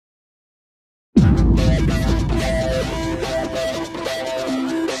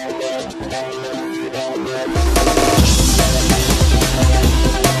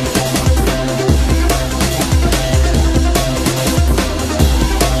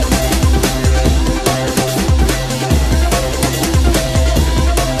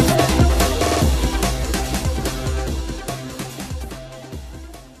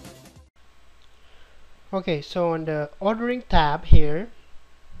Okay, so on the ordering tab here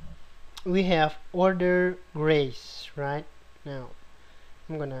we have order grace. Right now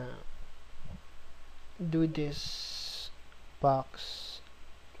I'm gonna do this box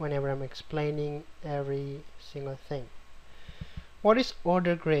whenever I'm explaining every single thing. What is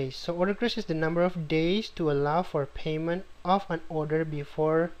order grace? So order grace is the number of days to allow for payment of an order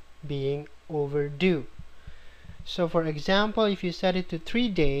before being overdue. So for example, if you set it to 3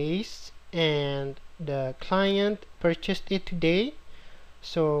 days and the client purchased it today,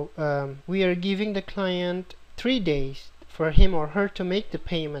 so we are giving the client 3 days for him or her to make the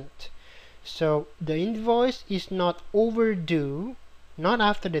payment. So the invoice is not overdue, not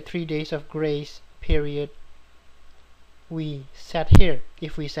after the 3 days of grace period we set here.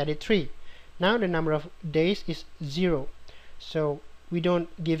 If we set it 3, now the number of days is 0, so we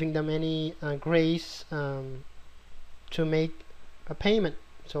don't giving them any grace to make a payment.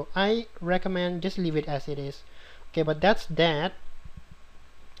 So I recommend just leave it as it is. Okay, but that's that.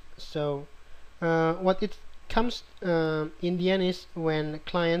 So what it comes in the end is when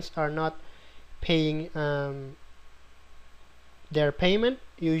clients are not paying their payment.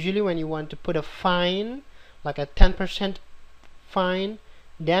 Usually when you want to put a fine, like a 10% fine,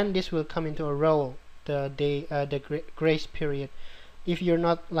 then this will come into a role, the grace period. If you're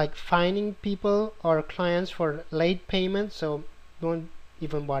not like fining people or clients for late payment, so don't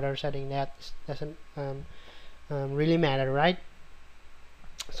even bother setting that. It doesn't really matter, right?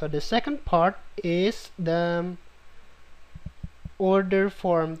 So the second part is the order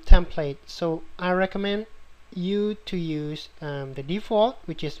form template. So I recommend you to use the default,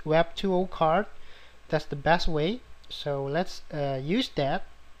 which is Web 2.0 card. That's the best way. So let's use that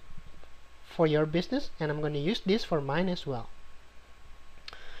for your business, and I'm going to use this for mine as well.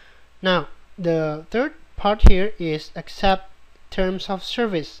 Now the third part here is accept terms of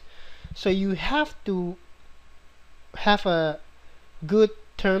service. So you have to have a good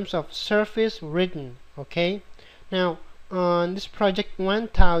terms of service written. Okay, now on this project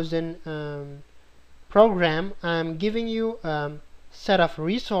 1000 program, I'm giving you set of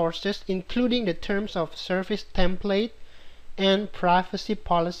resources including the terms of service template and privacy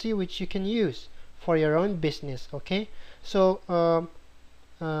policy, which you can use for your own business. Okay, so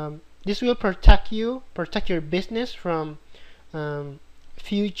this will protect your business from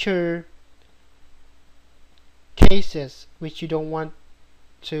future cases which you don't want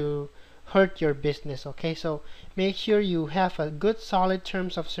to hurt your business. Okay, so make sure you have a good solid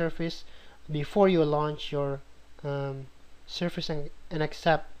terms of service before you launch your service and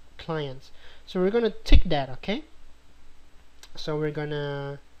accept clients. So we're going to tick that. Okay, so we're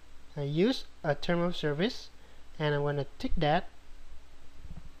gonna use a term of service, and I'm going to tick that,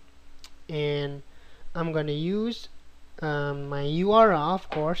 and I'm going to use my URL, of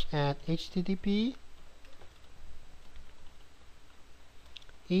course, at http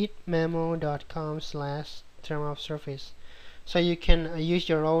eatmemo.com/term of service. So you can use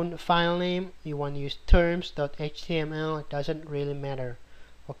your own file name. You want to use terms.html, it doesn't really matter.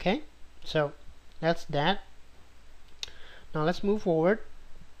 Okay, so that's that. Now let's move forward.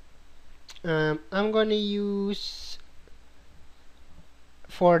 I'm going to use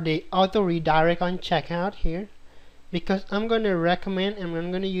for the auto redirect on checkout here, because I'm going to recommend, and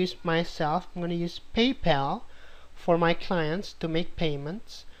I'm going to use myself, I'm going to use PayPal for my clients to make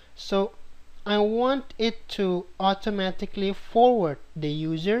payments. So I want it to automatically forward the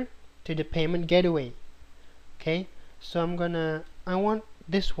user to the payment gateway. Okay, so I want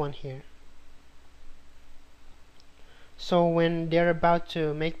this one here. So when they're about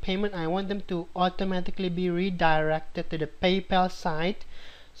to make payment, I want them to automatically be redirected to the PayPal site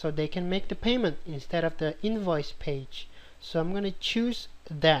so they can make the payment instead of the invoice page. So I'm going to choose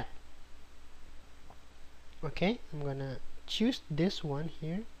that. Okay, I'm going to choose this one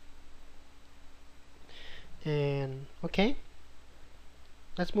here. And okay,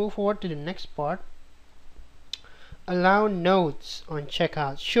 let's move forward to the next part. Allow notes on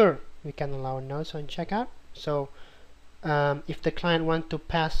checkout. Sure, we can allow notes on checkout. So if the client wants to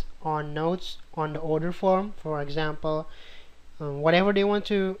pass on notes on the order form, for example, whatever they want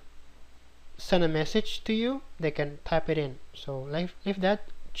to send a message to you, they can type it in. So leave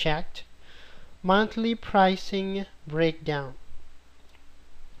that checked. Monthly pricing breakdown.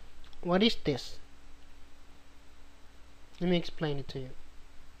 What is this? Let me explain it to you.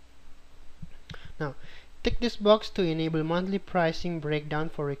 Now, tick this box to enable monthly pricing breakdown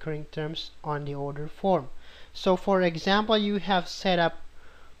for recurring terms on the order form. So for example, you have set up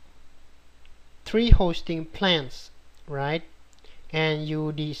 3 hosting plans, right? And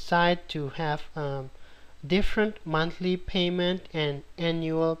you decide to have different monthly payment and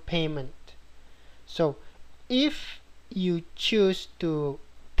annual payment. So if you choose to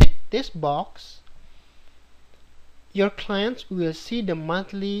tick this box, your clients will see the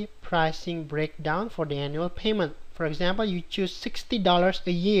monthly pricing breakdown for the annual payment. For example, you choose $60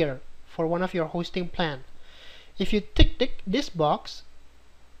 a year for one of your hosting plan. If you tick this box,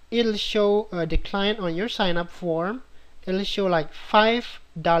 it'll show the client on your sign up form, it'll show like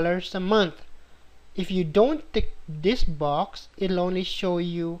 $5 a month. If you don't tick this box, it'll only show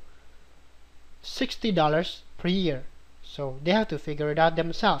you $60 per year. So they have to figure it out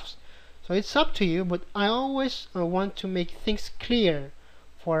themselves. So it's up to you, but I always want to make things clear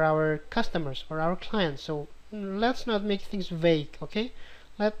for our customers or our clients. So let's not make things vague, okay?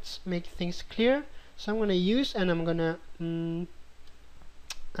 Let's make things clear. So I'm gonna use, and I'm gonna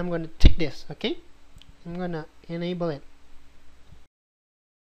tick this, okay? I'm gonna enable it.